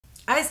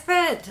I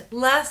spent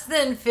less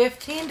than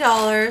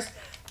 $15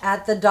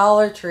 at the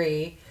Dollar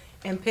Tree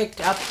and picked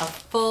up a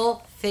full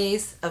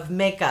face of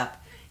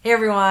makeup. Hey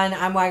everyone,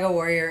 I'm Waggle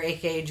Warrior,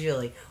 aka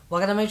Julie.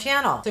 Welcome to my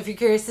channel. So if you're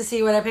curious to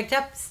see what I picked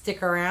up,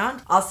 stick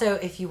around. Also,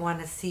 if you want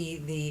to see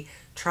the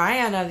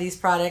try-on of these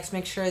products,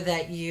 make sure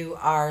that you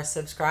are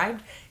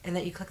subscribed and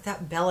that you click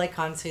that bell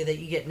icon so that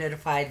you get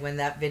notified when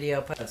that video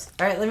posts.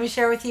 All right, let me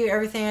share with you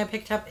everything I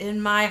picked up in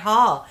my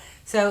haul.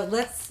 So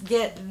let's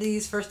get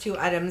these first two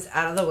items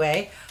out of the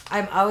way.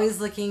 I'm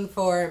always looking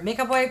for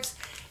makeup wipes,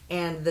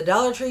 and the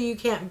Dollar Tree, you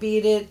can't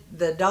beat it.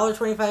 The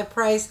 $1.25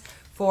 price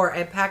for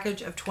a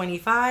package of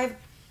 25.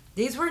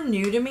 These were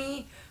new to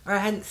me, or I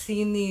hadn't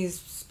seen these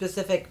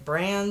specific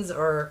brands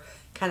or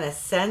kind of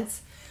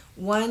scents.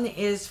 One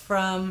is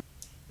from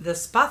the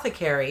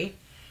SPATHECARY,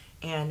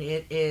 and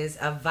it is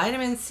a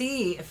vitamin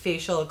C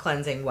facial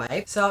cleansing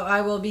wipe. So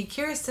I will be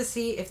curious to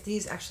see if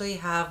these actually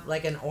have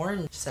like an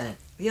orange scent.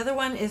 The other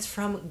one is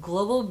from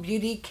Global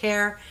Beauty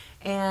Care,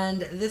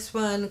 and this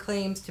one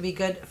claims to be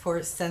good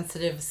for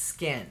sensitive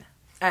skin.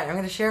 All right, I'm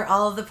going to share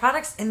all of the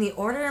products in the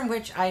order in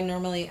which I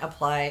normally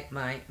apply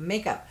my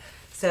makeup.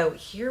 So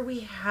here we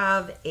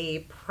have a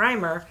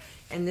primer,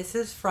 and this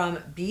is from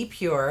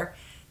BPURE.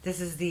 This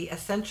is the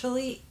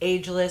Essentially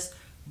Ageless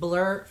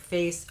Blur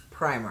Face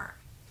Primer.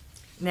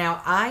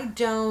 Now, I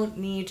don't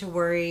need to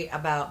worry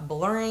about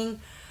blurring,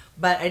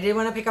 but I did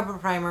want to pick up a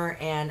primer,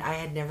 and I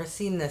had never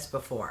seen this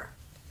before.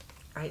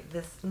 All right,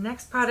 this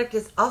next product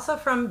is also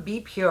from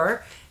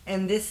BPURE,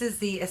 and this is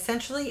the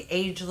Essentially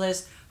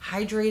Ageless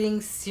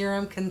Hydrating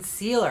Serum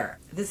Concealer.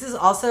 This is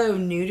also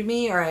new to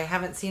me, or I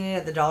haven't seen it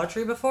at the Dollar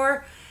Tree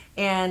before,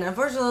 and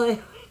unfortunately,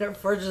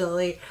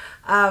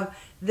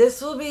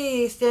 this will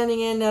be standing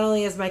in not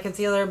only as my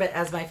concealer, but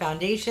as my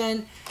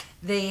foundation.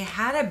 They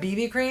had a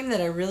BB cream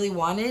that I really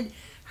wanted.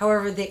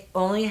 However, they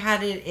only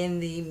had it in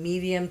the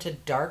medium to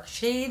dark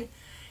shade.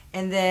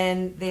 And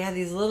then they had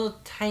these little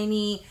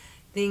tiny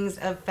things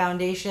of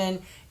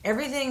foundation.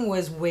 Everything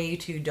was way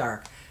too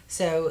dark.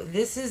 So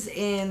this is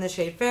in the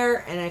shade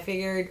Fair, and I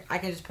figured I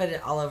could just put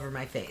it all over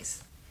my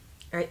face.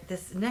 All right,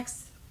 this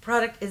next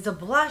product is a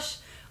blush,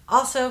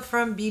 also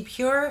from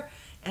BPURE.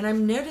 And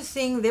I'm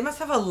noticing they must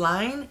have a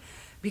line,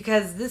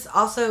 because this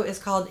also is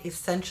called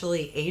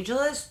Essentially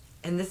Ageless.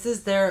 And this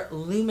is their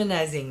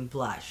Luminizing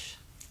blush.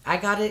 I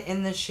got it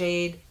in the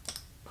shade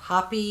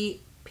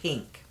Poppy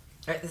Pink.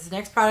 All right, this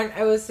next product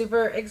I was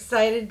super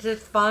excited to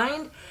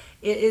find.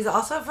 It is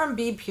also from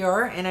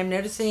BPURE, and I'm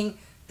noticing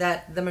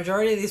that the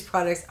majority of these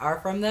products are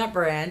from that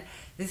brand.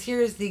 This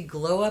here is the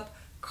Glow Up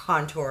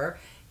Contour.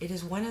 It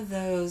is one of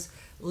those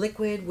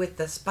liquid with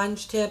the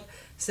sponge tip,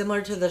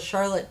 similar to the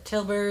Charlotte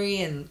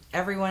Tilbury and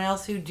everyone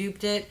else who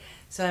duped it.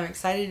 So I'm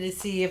excited to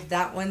see if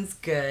that one's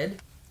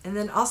good. And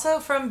then also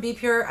from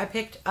BPURE, I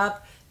picked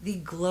up the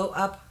Glow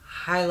Up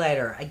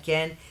Highlighter.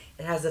 Again,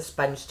 it has a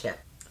sponge tip.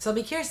 So I'll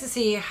be curious to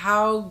see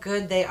how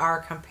good they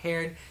are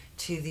compared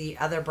to the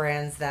other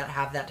brands that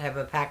have that type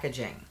of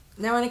packaging.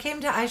 Now, when it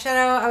came to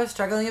eyeshadow, I was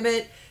struggling a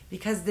bit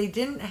because they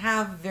didn't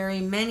have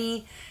very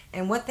many,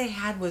 and what they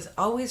had was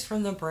always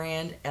from the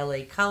brand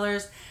LA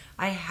Colors.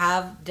 I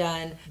have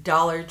done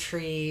Dollar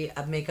Tree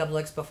makeup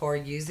looks before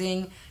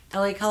using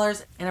LA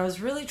Colors, and I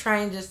was really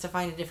trying just to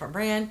find a different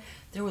brand.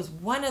 There was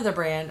one other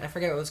brand, I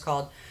forget what it was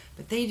called,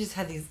 but they just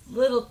had these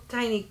little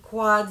tiny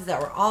quads that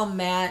were all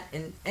matte.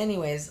 And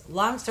anyways,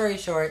 long story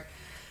short,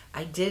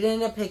 I did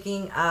end up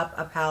picking up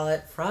a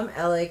palette from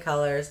LA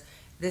Colors.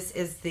 This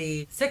is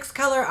the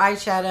 6-color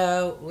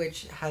eyeshadow,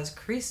 which has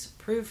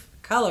crease-proof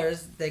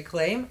colors, they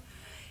claim.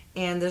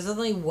 And there's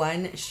only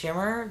one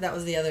shimmer. That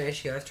was the other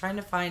issue. I was trying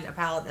to find a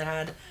palette that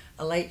had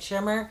a light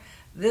shimmer.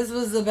 This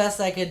was the best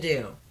I could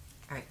do.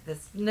 All right,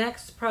 this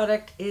next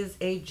product is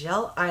a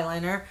gel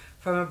eyeliner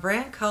from a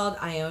brand called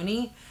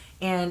IONI,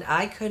 and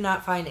I could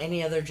not find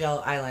any other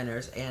gel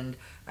eyeliners, and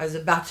I was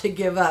about to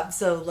give up.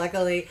 So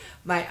luckily,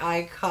 my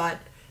eye caught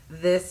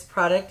this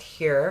product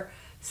here.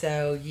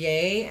 So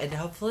yay, and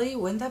hopefully,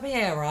 wouldn't that be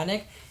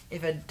ironic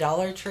if a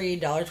Dollar Tree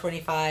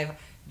 $1.25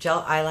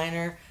 gel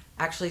eyeliner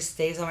actually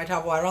stays on my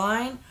top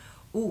waterline?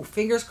 Ooh,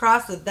 fingers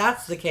crossed that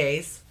that's the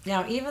case.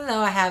 Now, even though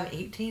I have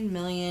 18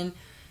 million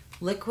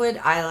liquid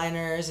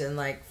eyeliners and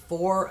like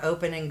 4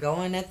 open and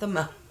going at the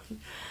moment,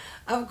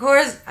 of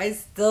course, I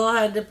still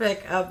had to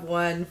pick up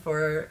one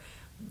for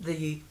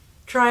the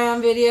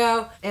try-on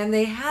video. And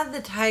they had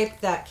the type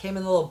that came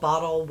in a little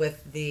bottle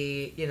with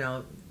the, you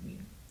know,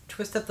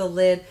 twist up the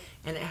lid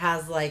and it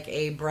has like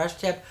a brush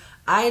tip.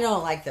 I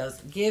don't like those.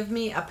 Give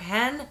me a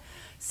pen.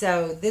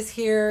 So this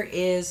here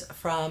is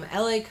from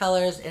LA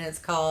Colors, and it's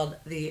called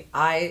the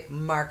Eye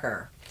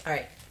Marker. All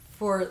right,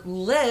 for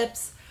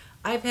lips,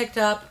 I picked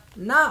up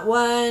not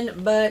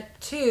one, but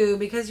 2,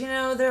 because, you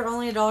know, they're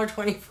only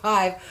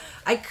 $1.25.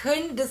 I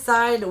couldn't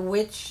decide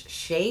which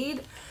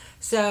shade,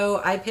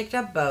 so I picked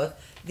up both.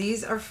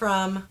 These are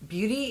from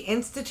Beauty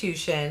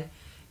Institution,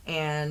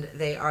 and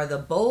they are the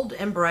Bold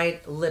and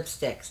Bright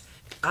lipsticks.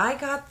 I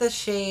got the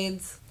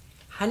shades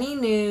Honey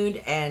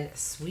Nude and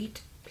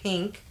Sweet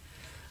Pink.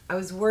 I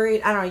was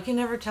worried, I don't know, you can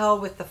never tell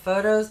with the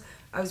photos,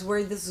 I was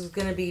worried this was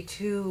going to be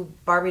too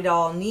Barbie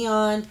doll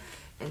neon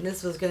and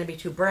this was going to be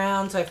too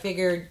brown. So I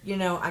figured, you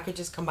know, I could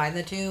just combine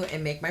the two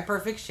and make my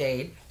perfect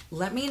shade.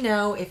 Let me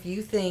know if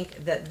you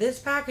think that this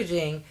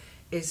packaging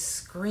is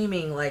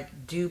screaming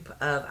like dupe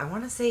of, I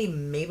want to say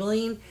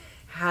Maybelline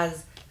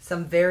has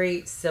some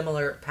very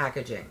similar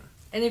packaging.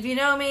 And if you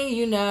know me,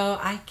 you know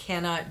I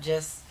cannot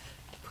just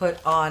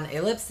put on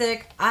a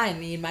lipstick. I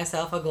need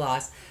myself a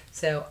gloss.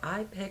 So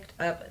I picked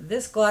up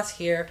this gloss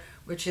here,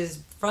 which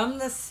is from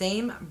the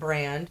same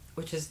brand,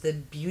 which is the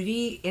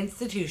Beauty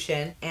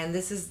Institution. And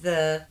this is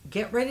the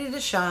Get Ready to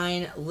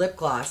Shine lip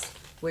gloss,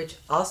 which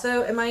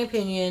also, in my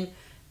opinion,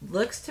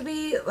 looks to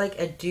be like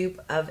a dupe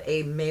of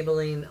a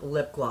Maybelline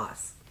lip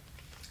gloss.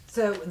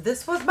 So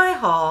this was my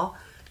haul.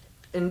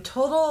 In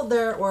total,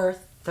 there were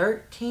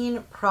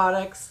 13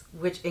 products,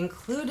 which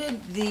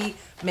included the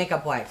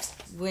makeup wipes,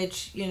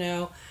 which, you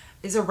know,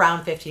 is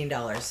around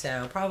 $15.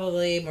 So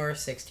probably more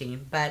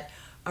 16, but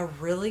a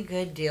really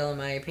good deal in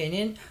my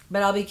opinion.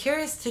 But I'll be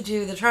curious to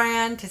do the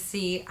try-on to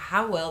see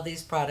how well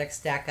these products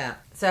stack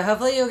up. So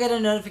hopefully you'll get a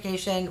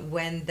notification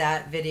when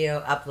that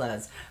video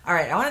uploads. All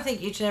right, I want to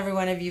thank each and every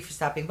one of you for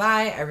stopping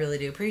by. I really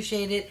do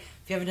appreciate it.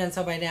 If you haven't done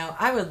so by now,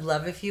 I would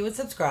love if you would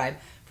subscribe.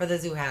 For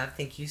those who have,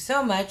 thank you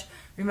so much.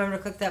 Remember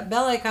to click that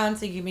bell icon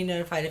so you can be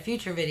notified of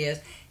future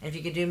videos. And if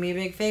you could do me a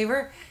big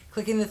favor,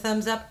 clicking the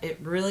thumbs up, it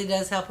really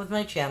does help with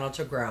my channel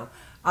to grow.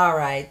 All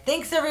right,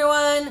 thanks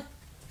everyone.